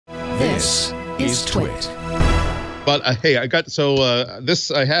This is TWiT. But hey, I got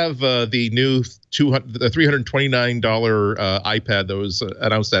I have the new $329 iPad that was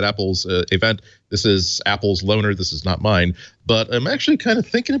announced at Apple's event. This is Apple's loaner. This is not mine, but I'm actually kind of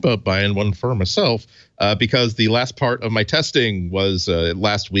thinking about buying one for myself because the last part of my testing was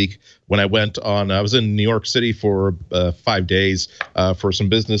last week when I went on. I was in New York City for 5 days for some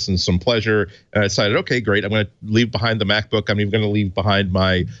business and some pleasure, and I decided, okay, great, I'm going to leave behind the MacBook. I'm even going to leave behind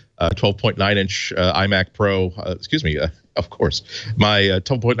my 12.9-inch iMac Pro. Of course, my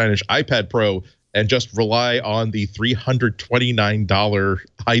 12.9-inch iPad Pro, and just rely on the $329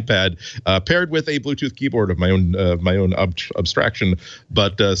 iPad paired with a Bluetooth keyboard of my own abstraction,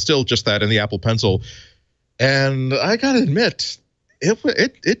 but still just that and the Apple Pencil. And I gotta admit,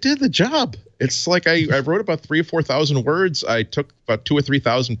 it did the job. It's like I wrote about 3,000 or 4,000 words. I took about 2,000 or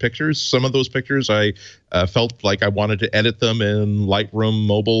 3,000 pictures. Some of those pictures I felt like I wanted to edit them in Lightroom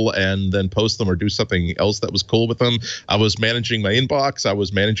Mobile and then post them or do something else that was cool with them. I was managing my inbox. I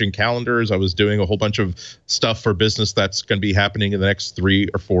was managing calendars. I was doing a whole bunch of stuff for business that's going to be happening in the next 3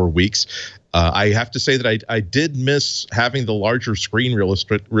 or 4 weeks. I have to say that I did miss having the larger screen real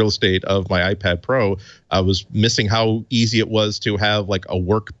estate of my iPad Pro. I was missing how easy it was to have like a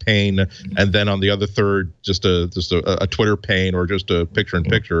work pane, and then on the other third, just a Twitter pane or just a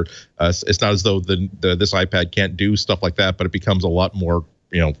picture-in-picture. It's not as though this iPad can't do stuff like that, but it becomes a lot more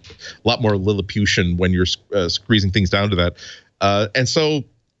Lilliputian when you're squeezing things down to that. And so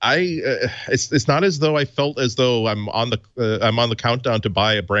it's not as though I felt as though I'm on the countdown to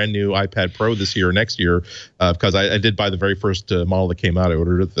buy a brand new iPad Pro this year or next year, because I did buy the very first model that came out. I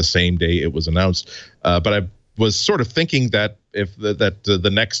ordered it the same day it was announced, but I was sort of thinking that if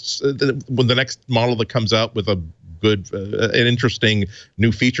the next model that comes out with a good, an interesting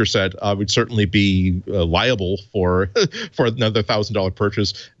new feature set would certainly be liable for another $1,000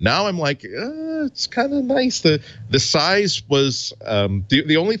 purchase. Now I'm like, it's kind of nice. The size was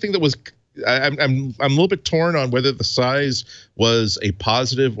the only thing that was. I'm a little bit torn on whether the size was a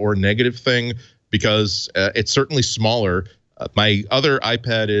positive or negative thing, because it's certainly smaller. My other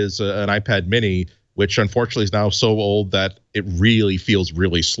iPad is an iPad Mini, which unfortunately is now so old that it really feels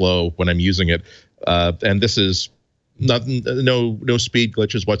really slow when I'm using it. And this is nothing, no speed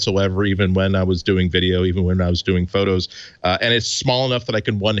glitches whatsoever, even when I was doing video, even when I was doing photos. And it's small enough that I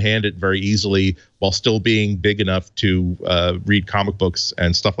can one-hand it very easily while still being big enough to read comic books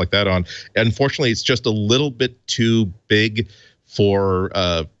and stuff like that on. And unfortunately, it's just a little bit too big for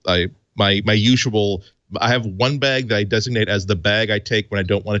my usual. I have one bag that I designate as the bag I take when I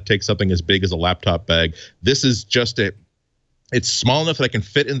don't want to take something as big as a laptop bag. This is just it's small enough that I can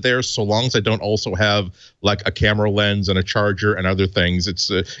fit in there, so long as I don't also have like a camera lens and a charger and other things.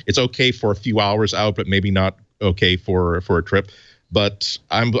 It's okay for a few hours out, but maybe not okay for a trip. But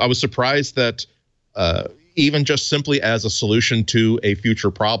I was surprised that even just simply as a solution to a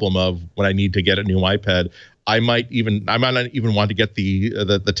future problem of when I need to get a new iPad, I might not even want to get the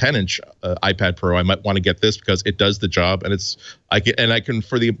 10-inch iPad Pro. I might want to get this because it does the job, and I can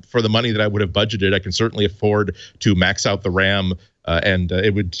for the money that I would have budgeted, I can certainly afford to max out the RAM, and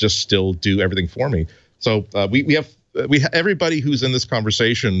it would just still do everything for me. So we have everybody who's in this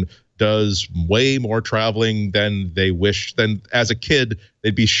conversation does way more traveling than they wish. Than as a kid,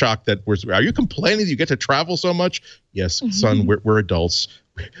 they'd be shocked that are you complaining that you get to travel so much? Yes, son, we're adults.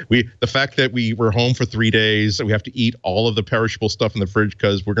 The fact that we were home for 3 days, and we have to eat all of the perishable stuff in the fridge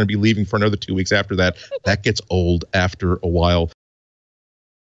because we're going to be leaving for another 2 weeks after that, that gets old after a while.